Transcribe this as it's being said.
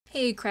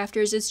Hey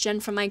crafters, it's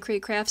Jen from My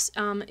Crate Crafts.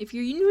 If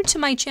you're new to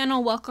my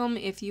channel, welcome.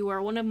 If you are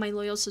one of my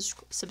loyal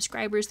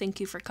subscribers, thank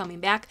you for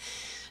coming back.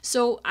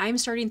 So I'm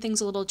starting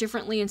things a little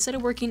differently. Instead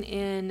of working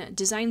in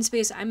Design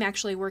Space, I'm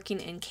actually working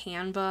in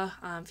Canva.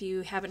 If you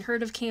haven't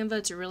heard of Canva,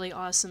 it's a really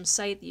awesome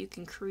site that you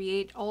can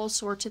create all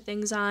sorts of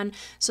things on.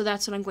 So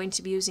that's what I'm going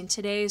to be using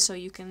today. So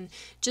you can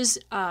just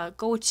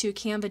go to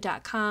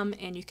canva.com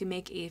and you can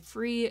make a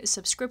free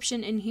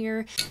subscription in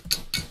here.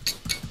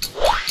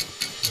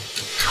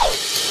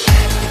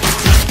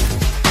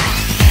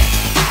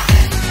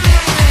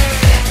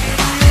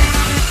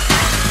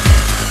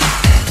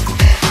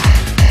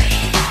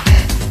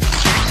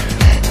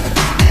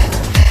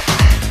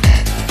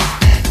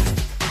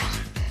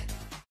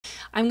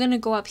 I'm going to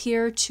go up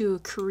here to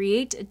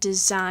create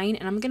design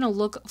and I'm going to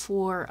look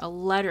for a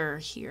letter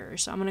here.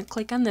 So I'm going to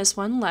click on this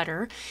one,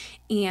 letter,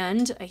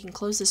 and I can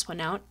close this one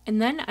out.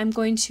 And then I'm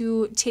going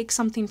to take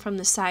something from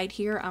the side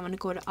here. I'm going to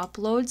go to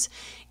uploads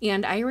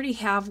and I already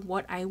have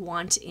what I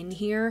want in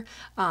here.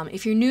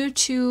 If you're new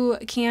to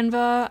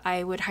Canva,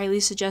 I would highly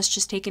suggest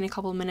just taking a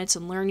couple minutes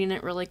and learning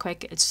it really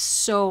quick. It's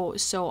so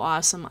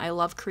awesome. I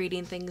love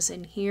creating things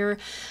in here.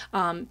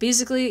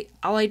 Basically,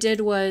 all I did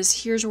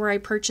was, here's where I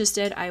purchased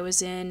it. I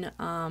was in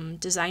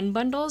design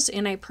bundles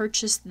and I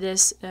purchased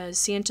this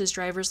Santa's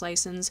driver's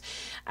license.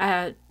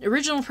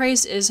 Original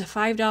price is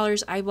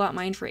 $5. I bought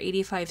mine for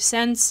 85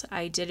 cents.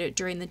 I did it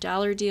during the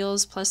dollar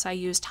deals, plus I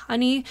used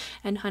honey,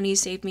 and honey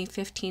saved me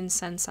 15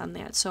 cents on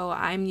that. So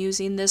I'm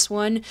using this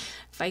one.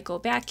 If I go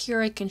back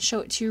here, I can show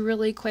it to you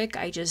really quick.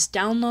 I just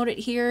download it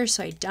here.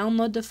 So I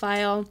download the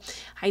file.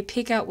 I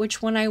pick out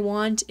which one I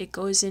want. It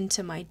goes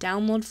into my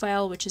download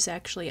file, which is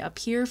actually up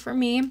here for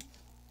me.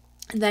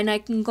 Then I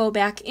can go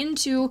back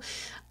into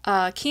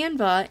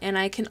Canva and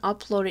I can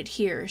upload it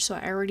here. So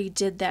I already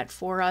did that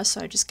for us,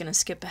 so I'm just going to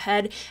skip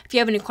ahead. If you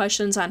have any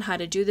questions on how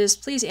to do this,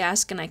 please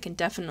ask and I can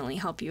definitely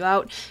help you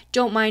out.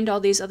 Don't mind all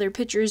these other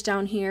pictures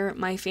down here.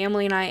 My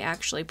family and I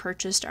actually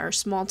purchased our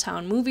small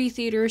town movie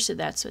theater, so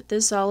that's what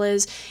this all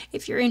is.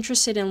 If you're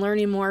interested in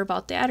learning more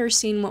about that or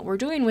seeing what we're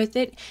doing with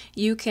it,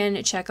 you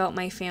can check out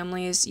my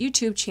family's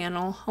YouTube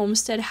channel,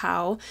 Homestead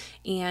How,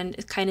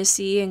 and kind of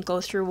see and go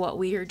through what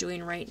we are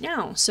doing right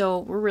now. So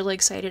we're really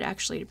excited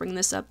actually to bring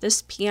this up.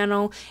 This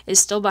piano is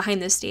still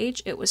behind the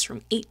stage. It was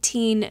from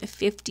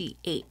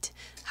 1858.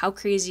 How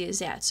crazy is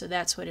that? So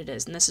that's what it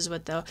is. And this is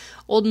what the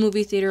old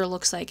movie theater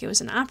looks like. It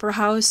was an opera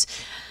house.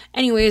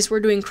 Anyways, we're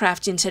doing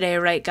crafting today,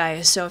 right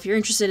guys? So if you're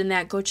interested in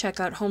that, go check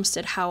out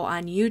Homestead How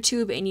on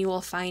YouTube and you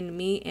will find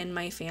me and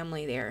my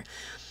family there.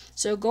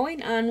 So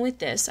going on with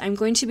this, I'm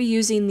going to be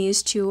using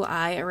these two.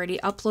 I already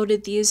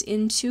uploaded these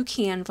into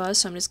Canva,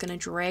 so I'm just going to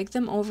drag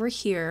them over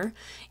here,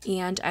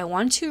 and I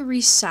want to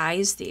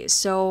resize these.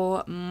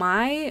 So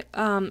my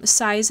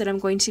size that I'm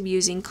going to be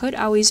using could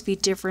always be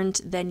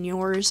different than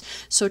yours,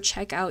 so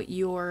check out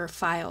your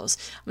files.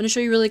 I'm going to show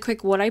you really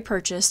quick what I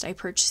purchased. I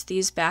purchased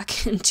these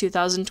back in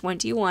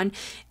 2021.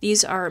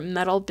 These are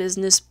Metal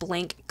Business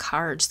blank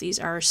cards. These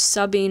are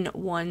subbing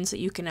ones that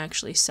you can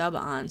actually sub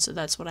on, so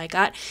that's what I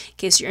got. In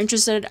case you're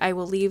interested, I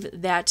will leave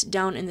that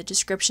down in the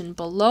description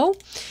below.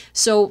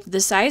 So the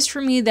size for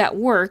me that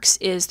works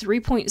is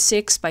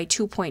 3.6 by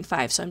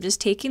 2.5. So I'm just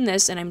taking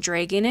this and I'm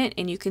dragging it,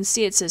 and you can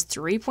see it says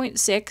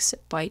 3.6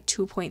 by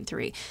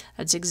 2.3.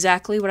 That's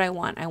exactly what I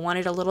want. I want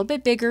it a little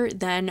bit bigger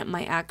than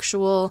my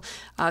actual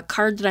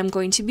card that I'm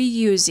going to be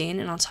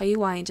using, and I'll tell you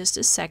why in just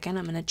a second.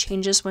 I'm going to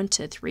change this one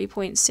to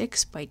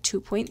 3.6 by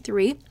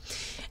 2.3,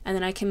 and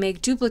then I can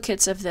make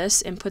duplicates of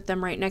this and put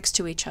them right next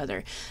to each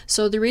other.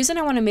 So the reason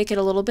I want to make it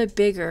a little bit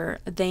bigger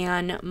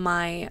than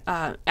my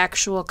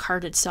actual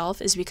card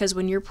itself is because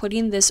when you're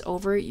putting this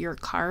over your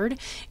card,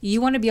 you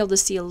want to be able to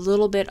see a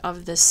little bit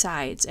of the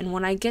sides, and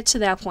when I get to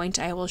that point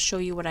I will show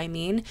you what I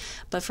mean.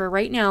 But for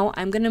right now,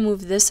 I'm going to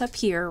move this up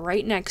here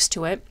right next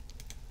to it.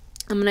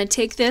 I'm going to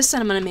take this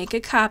and I'm going to make a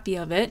copy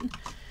of it,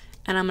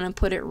 and I'm going to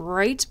put it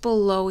right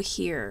below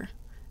here.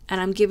 And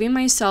I'm giving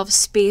myself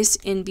space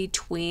in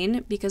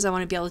between because I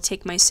want to be able to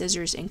take my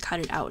scissors and cut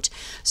it out.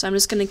 So I'm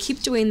just going to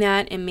keep doing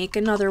that and make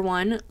another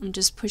one. I'm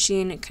just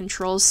pushing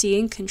Control C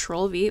and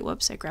Control V.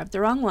 Whoops, I grabbed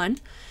the wrong one.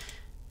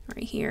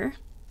 Right here.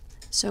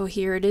 So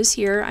here it is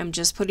here. I'm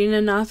just putting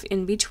enough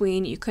in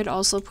between. You could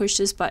also push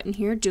this button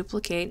here,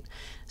 duplicate.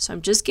 So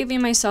I'm just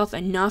giving myself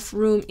enough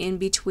room in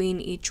between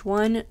each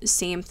one.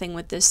 Same thing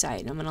with this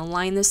side. I'm going to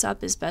line this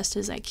up as best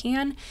as I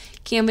can.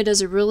 Canva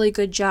does a really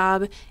good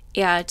job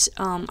at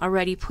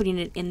already putting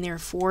it in there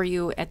for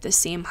you at the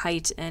same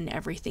height and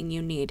everything you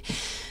need.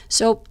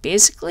 So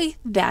basically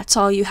that's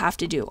all you have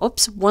to do.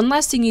 Oops, one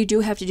last thing you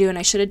do have to do, and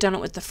I should have done it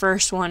with the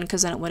first one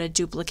because then it would have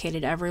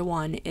duplicated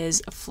everyone,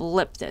 is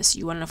flip this.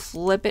 You want to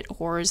flip it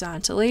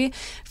horizontally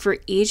for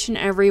each and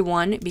every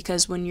one,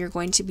 because when you're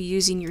going to be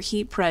using your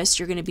heat press,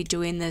 you're going to be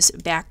doing this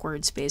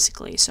backwards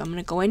basically. So I'm going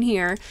to go in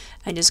here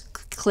and just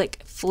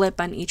click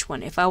flip on each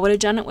one. If I would have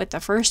done it with the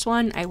first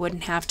one, I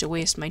wouldn't have to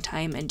waste my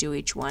time and do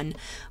each one.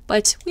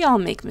 but we all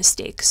make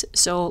mistakes.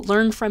 So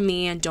learn from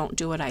me and don't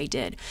do what I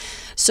did.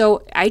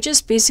 So I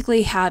just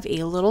basically have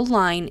a little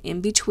line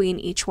in between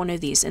each one of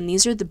these, and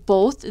these are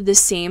both the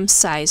same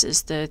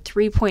sizes, the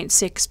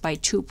 3.6 by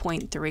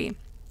 2.3.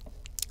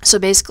 So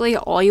basically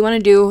all you want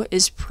to do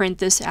is print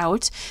this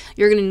out.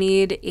 You're going to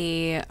need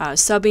a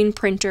subbing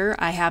printer.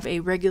 I have a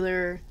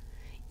regular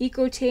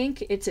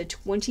EcoTank. It's a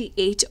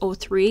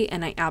 2803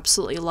 and I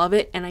absolutely love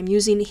it. And I'm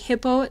using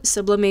Hiipoo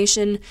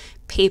Sublimation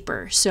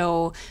paper.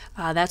 So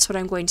that's what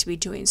I'm going to be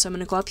doing. So I'm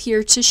going to go up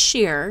here to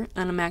share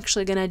and I'm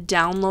actually going to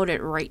download it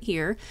right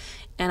here.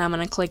 And I'm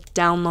going to click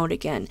download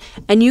again.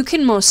 And you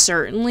can most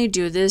certainly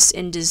do this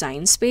in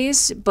Design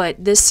Space,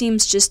 but this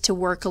seems just to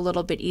work a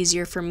little bit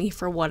easier for me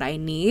for what I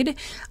need.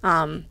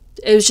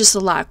 It was just a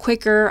lot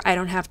quicker. I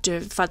don't have to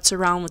futz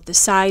around with the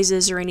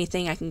sizes or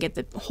anything. I can get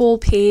the whole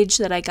page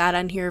that I got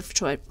on here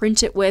to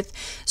print it with.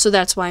 So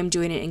that's why I'm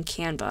doing it in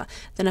Canva.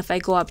 Then if I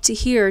go up to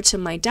here to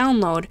my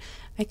download,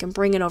 I can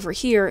bring it over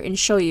here and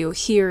show you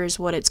here's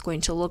what it's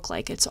going to look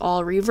like. It's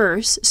all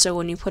reverse, so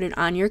when you put it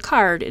on your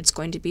card, it's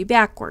going to be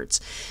backwards.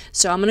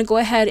 So I'm going to go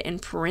ahead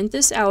and print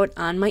this out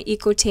on my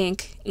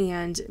EcoTank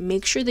and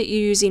make sure that you're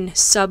using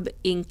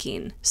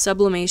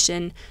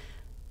Sublimation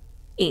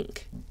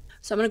ink.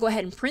 So I'm going to go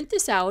ahead and print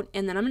this out,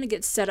 and then I'm going to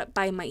get set up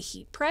by my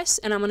heat press,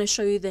 and I'm going to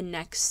show you the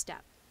next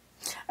step.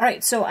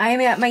 Alright, so I am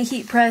at my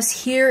heat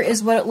press. Here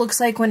is what it looks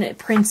like when it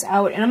prints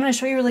out, and I'm going to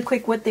show you really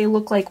quick what they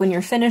look like when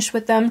you're finished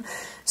with them.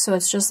 So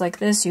it's just like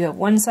this. You have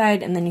one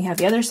side, and then you have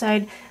the other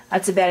side.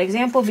 That's a bad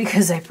example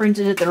because I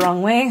printed it the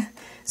wrong way.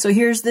 So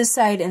here's this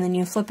side, and then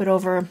you flip it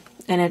over,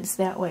 and it's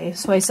that way.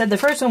 So I said the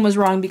first one was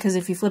wrong because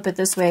if you flip it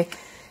this way,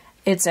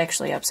 it's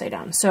actually upside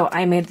down. So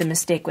I made the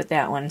mistake with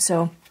that one.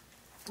 So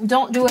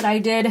don't do what I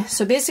did.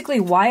 So basically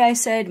why I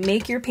said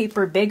make your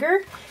paper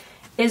bigger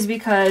is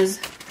because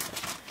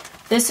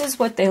this is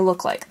what they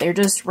look like. They're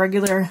just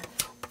regular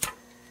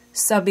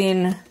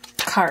subbing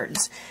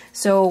cards.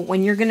 So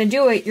when you're going to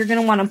do it, you're going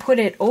to want to put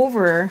it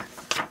over,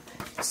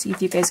 see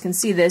if you guys can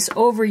see this,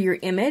 over your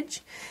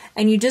image.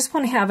 And you just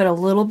want to have it a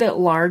little bit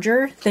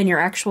larger than your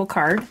actual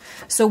card.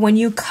 So when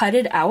you cut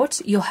it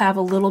out, you'll have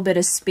a little bit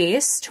of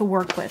space to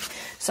work with.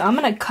 So I'm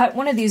going to cut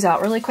one of these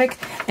out really quick.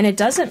 And it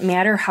doesn't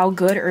matter how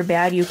good or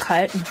bad you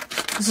cut,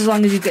 just as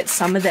long as you get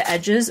some of the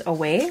edges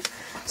away.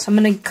 So I'm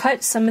going to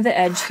cut some of the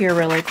edge here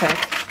really quick.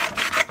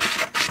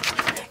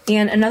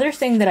 And another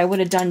thing that I would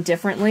have done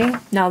differently,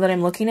 now that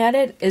I'm looking at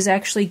it, is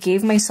actually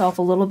gave myself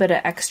a little bit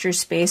of extra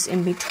space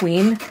in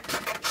between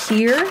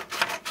here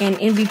and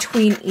in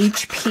between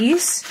each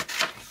piece.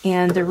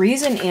 And the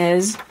reason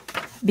is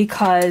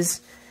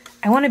because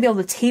I want to be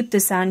able to tape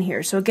this on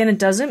here. So again, it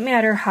doesn't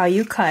matter how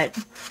you cut,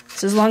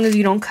 so as long as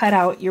you don't cut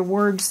out your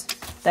words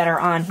that are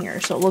on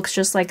here. So it looks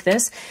just like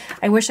this.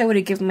 I wish I would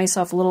have given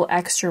myself a little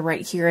extra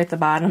right here at the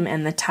bottom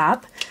and the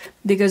top,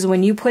 because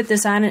when you put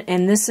this on,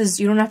 and this is,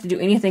 you don't have to do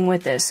anything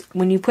with this.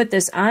 When you put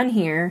this on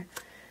here,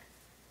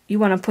 you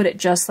want to put it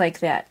just like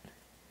that.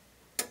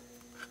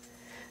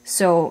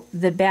 So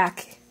the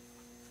back,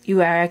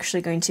 you are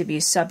actually going to be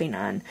subbing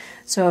on.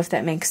 So if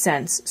that makes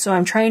sense. So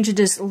I'm trying to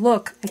just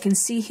look, I can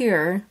see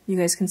here, you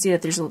guys can see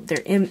that there's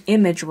their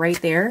image right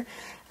there,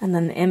 and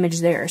then the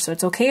image there. So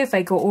it's okay if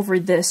I go over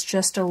this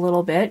just a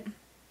little bit,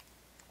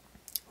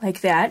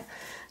 like that.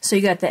 So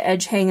you got the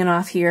edge hanging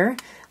off here,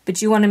 but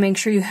you want to make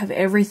sure you have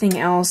everything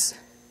else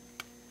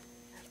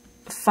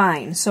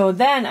fine. So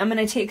then I'm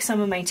going to take some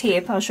of my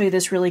tape. I'll show you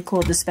this really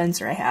cool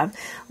dispenser I have.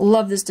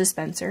 Love this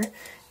dispenser.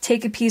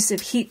 Take a piece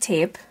of heat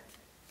tape.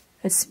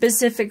 It's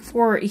specific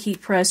for a heat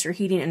press or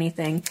heating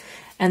anything.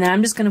 And then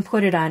I'm just going to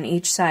put it on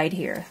each side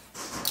here.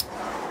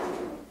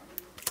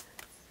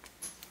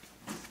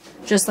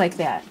 Just like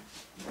that.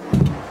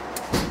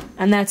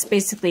 And that's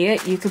basically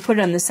it. You could put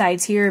it on the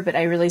sides here, but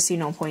I really see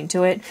no point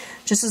to it.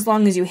 Just as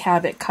long as you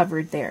have it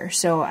covered there.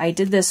 So I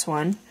did this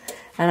one,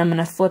 and I'm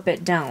going to flip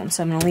it down.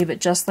 So I'm going to leave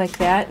it just like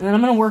that. And then I'm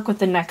going to work with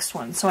the next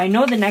one. So I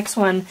know the next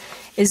one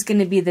is going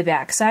to be the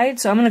back side.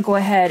 So I'm going to go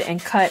ahead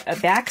and cut a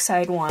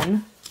backside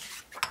one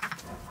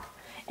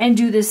and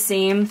do the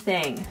same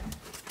thing.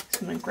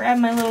 So I'm going to grab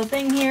my little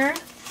thing here.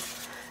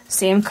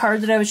 Same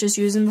card that I was just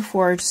using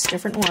before, just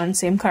different one,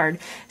 same card.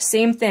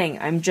 Same thing,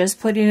 I'm just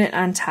putting it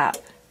on top.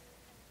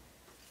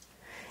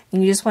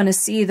 And you just want to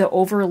see the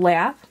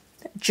overlap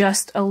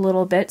just a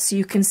little bit so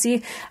you can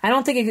see. I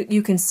don't think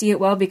you can see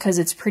it well because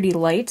it's pretty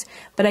light,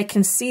 but I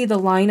can see the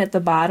line at the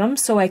bottom,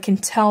 so I can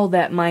tell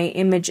that my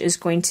image is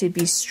going to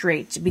be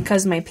straight.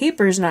 Because my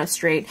paper is not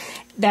straight,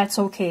 that's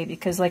okay,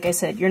 because like I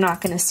said, you're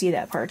not going to see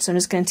that part. So I'm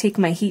just going to take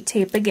my heat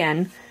tape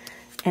again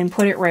and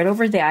put it right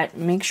over that.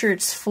 Make sure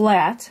it's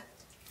flat.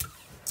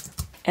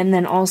 And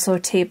then also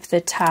tape the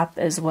top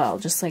as well,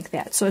 just like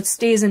that. So it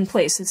stays in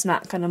place, it's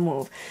not going to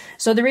move.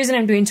 So the reason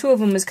I'm doing two of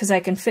them is because I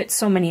can fit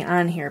so many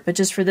on here. But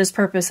just for this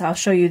purpose, I'll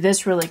show you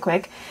this really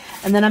quick.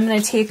 And then I'm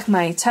going to take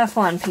my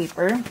Teflon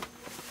paper, and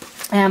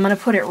I'm going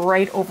to put it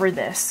right over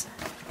this.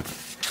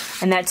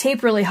 And that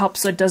tape really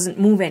helps so it doesn't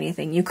move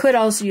anything. You could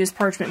also use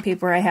parchment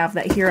paper, I have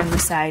that here on the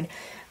side.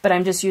 but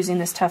I'm just using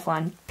this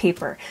Teflon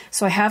paper.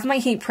 So I have my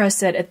heat press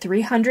set at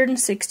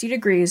 360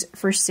 degrees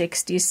for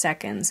 60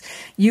 seconds.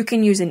 You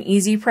can use an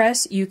easy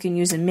press, you can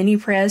use a mini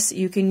press,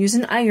 you can use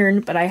an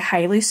iron, but I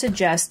highly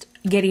suggest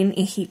getting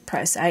a heat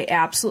press. I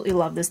absolutely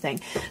love this thing.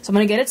 So I'm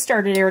going to get it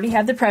started. I already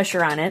have the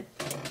pressure on it.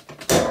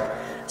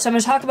 So I'm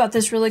going to talk about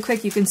this really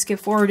quick. You can skip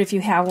forward if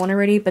you have one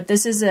already, but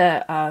this is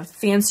a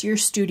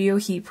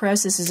Fancierstudio heat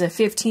press. This is a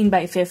 15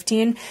 by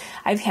 15.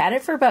 I've had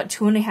it for about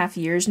 2.5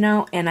 years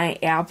now, and I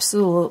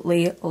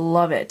absolutely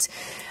love it.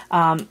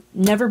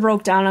 Never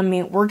broke down on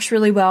me. It works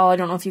really well. I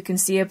don't know if you can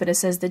see it, but it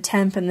says the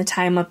temp and the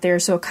time up there,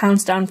 so it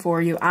counts down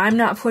for you. I'm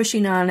not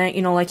pushing on it,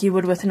 you know, like you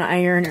would with an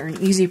iron or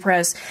an easy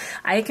press.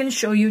 I can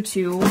show you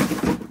two.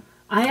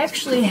 I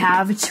actually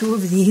have two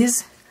of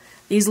these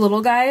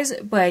little guys,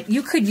 but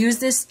you could use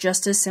this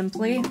just as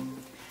simply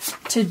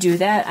to do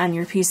that on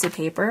your piece of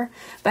paper.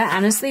 But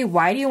honestly,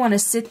 why do you want to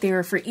sit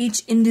there for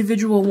each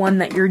individual one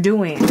that you're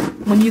doing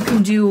when you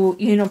can do,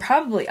 you know,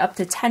 probably up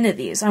to 10 of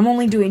these? I'm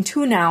only doing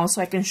 2 now,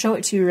 so I can show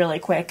it to you really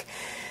quick.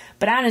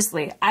 But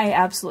honestly, I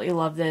absolutely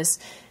love this.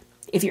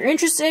 If you're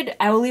interested,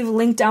 I will leave a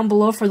link down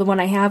below for the one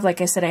I have. Like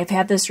I said, I've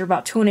had this for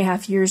about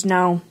 2.5 years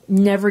now.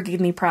 Never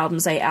gave me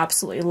problems. I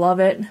absolutely love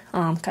it.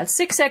 Got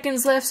 6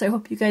 seconds left, so I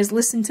hope you guys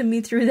listen to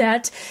me through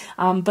that.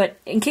 But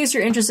in case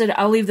you're interested,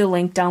 I'll leave the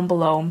link down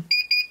below.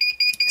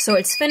 So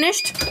it's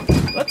finished.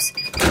 Whoops.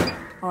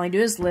 All I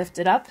do is lift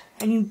it up,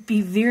 and you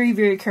be very,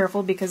 very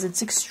careful because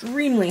it's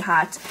extremely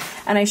hot.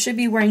 And I should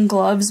be wearing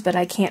gloves, but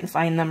I can't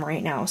find them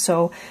right now.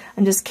 So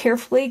I'm just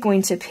carefully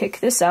going to pick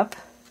this up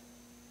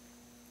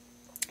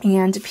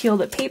and peel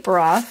the paper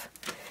off.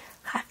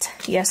 Hot.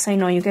 Yes, I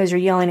know you guys are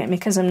yelling at me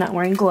because I'm not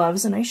wearing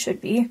gloves, and I should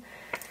be.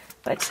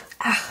 But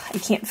I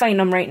can't find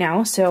them right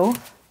now, so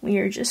we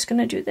are just going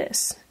to do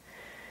this.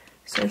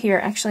 So here,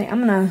 actually,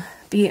 I'm going to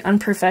be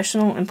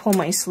unprofessional and pull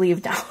my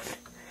sleeve down.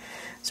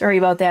 Sorry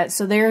about that.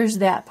 So there's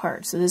that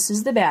part. So this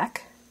is the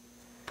back.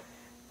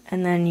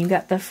 And then you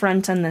got the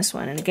front on this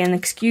one. And again,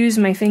 excuse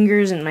my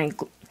fingers and my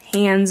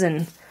hands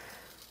and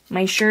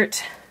my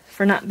shirt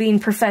for not being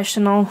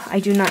professional. I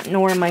do not know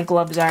where my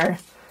gloves are.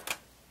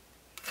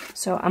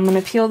 So I'm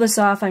going to peel this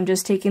off. I'm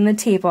just taking the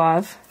tape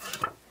off.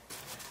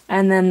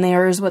 And then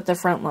there's what the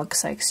front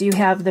looks like. So you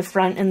have the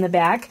front and the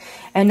back.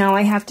 And now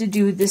I have to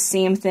do the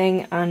same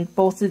thing on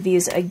both of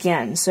these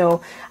again.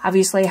 So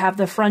obviously I have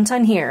the front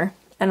on here,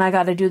 and I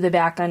got to do the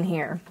back on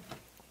here.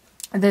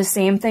 The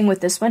same thing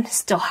with this one.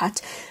 Still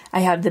hot.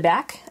 I have the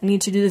back. I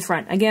need to do the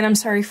front. Again, I'm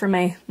sorry for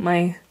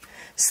my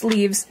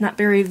sleeves. Not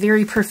very,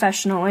 very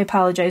professional. I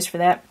apologize for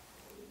that.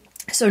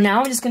 So now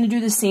I'm just going to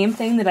do the same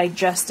thing that I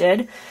just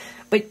did.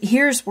 But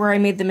here's where I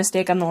made the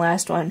mistake on the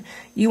last one.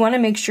 You want to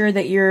make sure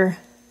that you're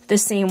the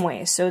same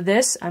way. So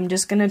this, I'm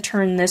just going to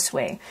turn this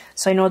way.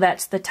 So I know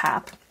that's the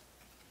top.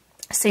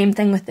 Same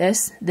thing with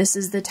this. This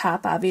is the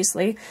top,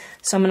 obviously.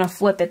 So I'm going to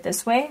flip it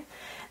this way.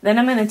 Then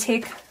I'm going to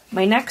take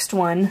my next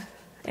one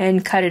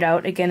and cut it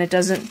out. Again, it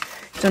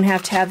don't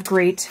have to have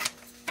great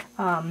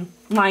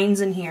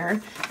lines in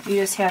here. You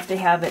just have to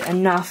have it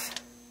enough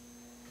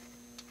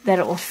that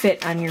it will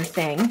fit on your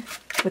thing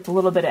with a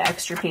little bit of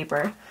extra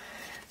paper.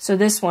 So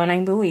this one,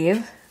 I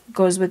believe,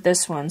 goes with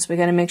this one. So we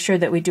got to make sure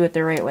that we do it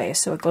the right way.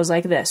 So it goes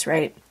like this,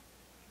 right?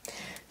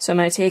 So I'm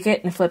going to take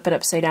it and flip it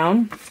upside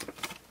down.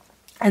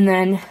 And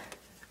then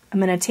I'm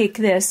going to take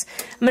this.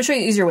 I'm going to show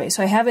you an easier way.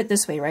 So I have it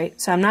this way, right?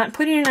 So I'm not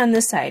putting it on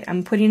this side.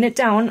 I'm putting it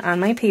down on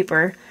my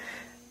paper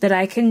that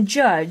I can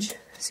judge.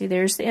 See,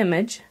 there's the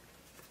image.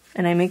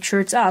 And I make sure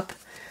it's up.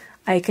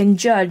 I can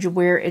judge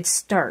where it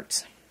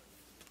starts.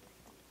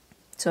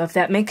 So if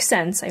that makes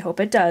sense, I hope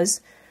it does.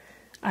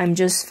 I'm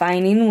just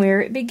finding where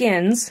it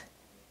begins.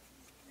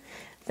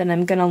 Then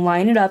I'm going to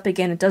line it up.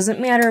 Again, it doesn't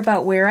matter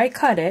about where I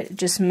cut it. It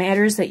just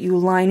matters that you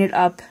line it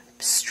up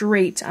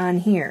straight on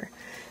here.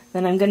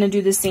 Then I'm going to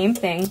do the same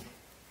thing.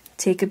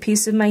 Take a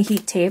piece of my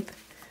heat tape,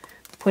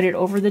 put it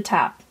over the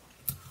top.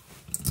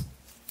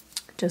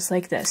 Just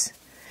like this.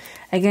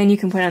 Again, you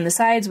can put it on the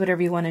sides,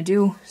 whatever you want to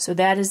do. So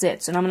that is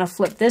it. So now I'm going to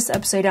flip this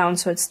upside down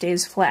so it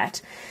stays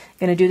flat.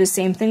 I'm going to do the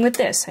same thing with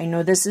this. I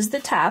know this is the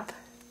top,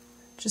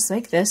 just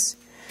like this.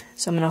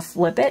 So I'm going to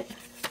flip it.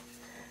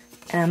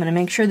 And I'm going to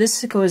make sure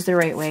this goes the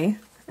right way.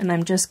 And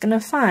I'm just going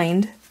to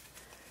find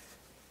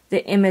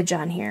the image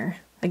on here.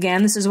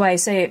 Again, this is why I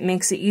say it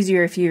makes it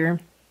easier if your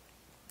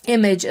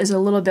image is a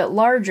little bit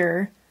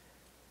larger,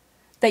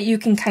 that you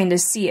can kind of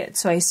see it.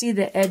 So I see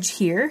the edge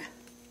here.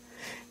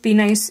 Be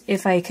nice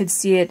if I could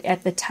see it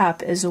at the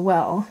top as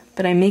well.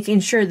 But I'm making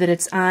sure that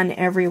it's on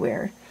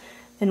everywhere.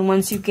 And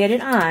once you get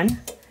it on,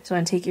 so I'm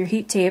going to take your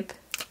heat tape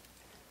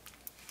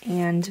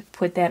and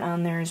put that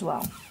on there as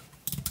well.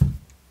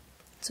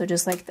 So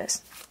just like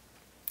this.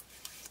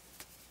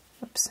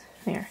 Oops,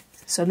 there.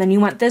 So then you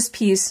want this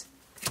piece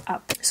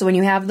up. So when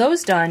you have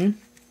those done,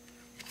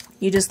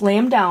 you just lay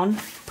them down,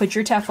 put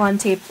your Teflon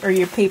tape or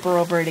your paper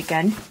over it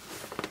again,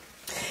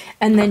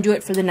 and then do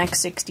it for the next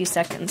 60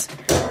 seconds.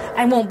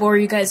 I won't bore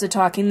you guys with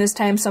talking this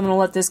time, so I'm going to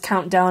let this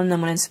count down, and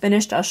then when it's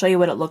finished, I'll show you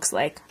what it looks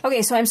like.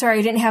 Okay, so I'm sorry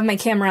I didn't have my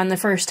camera on the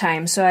first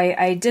time, so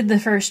I did the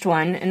first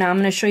one, and now I'm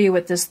going to show you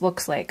what this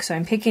looks like. So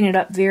I'm picking it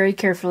up very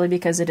carefully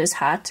because it is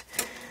hot.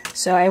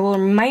 So I will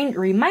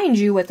remind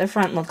you what the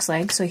front looks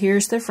like. So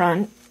here's the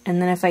front,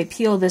 and then if I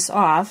peel this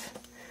off,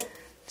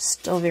 it's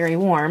still very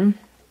warm.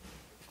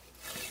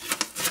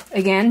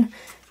 Again,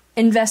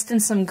 invest in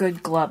some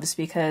good gloves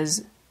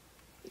because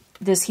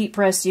this heat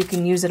press you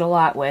can use it a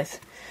lot with,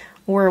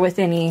 or with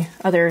any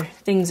other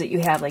things that you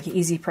have like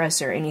Easy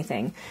Press or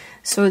anything.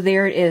 So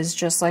there it is,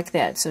 just like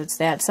that. So it's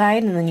that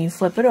side, and then you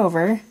flip it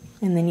over,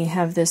 and then you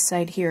have this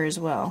side here as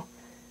well.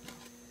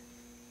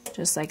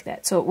 Just like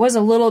that. So it was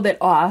a little bit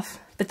off,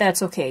 but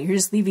that's okay. You're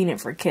just leaving it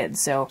for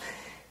kids. So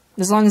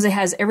as long as it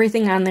has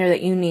everything on there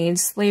that you need,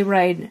 sleigh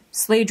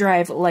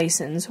drive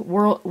license,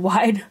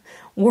 worldwide,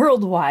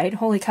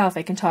 holy cow if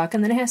I can talk,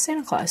 and then it has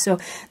Santa Claus. So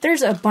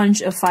there's a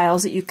bunch of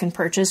files that you can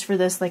purchase for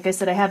this. Like I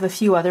said, I have a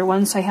few other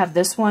ones. So I have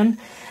this one,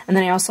 and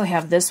then I also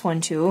have this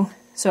one too.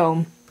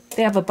 So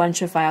they have a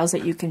bunch of files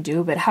that you can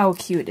do, but how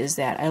cute is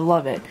that? I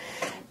love it.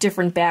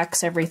 Different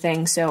backs,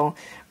 everything. So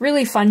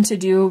really fun to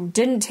do.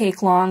 Didn't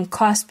take long,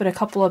 cost but a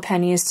couple of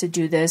pennies to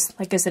do this.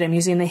 Like I said, I'm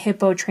using the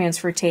Hiipoo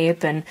transfer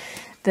tape and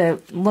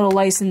the little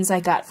license I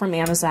got from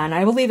Amazon.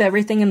 I will leave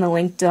everything in the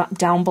link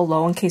down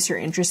below in case you're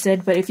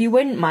interested, but if you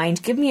wouldn't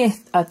mind, give me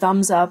a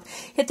thumbs up,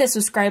 hit that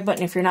subscribe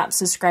button if you're not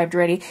subscribed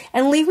already,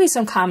 and leave me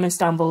some comments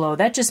down below.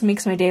 That just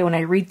makes my day when I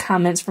read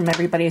comments from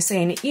everybody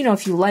saying, you know,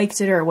 if you liked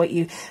it or what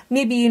you,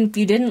 maybe if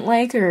you didn't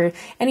like, or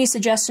any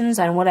suggestions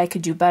on what I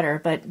could do better.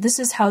 But this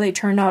is how they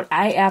turned out.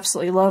 I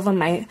absolutely love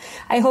them. I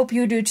hope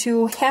you do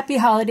too. Happy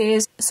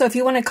holidays. So if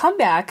you want to come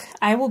back,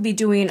 I will be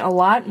doing a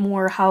lot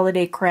more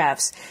holiday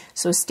crafts.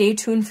 So stay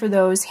tuned for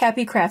those.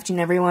 Happy crafting,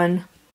 everyone.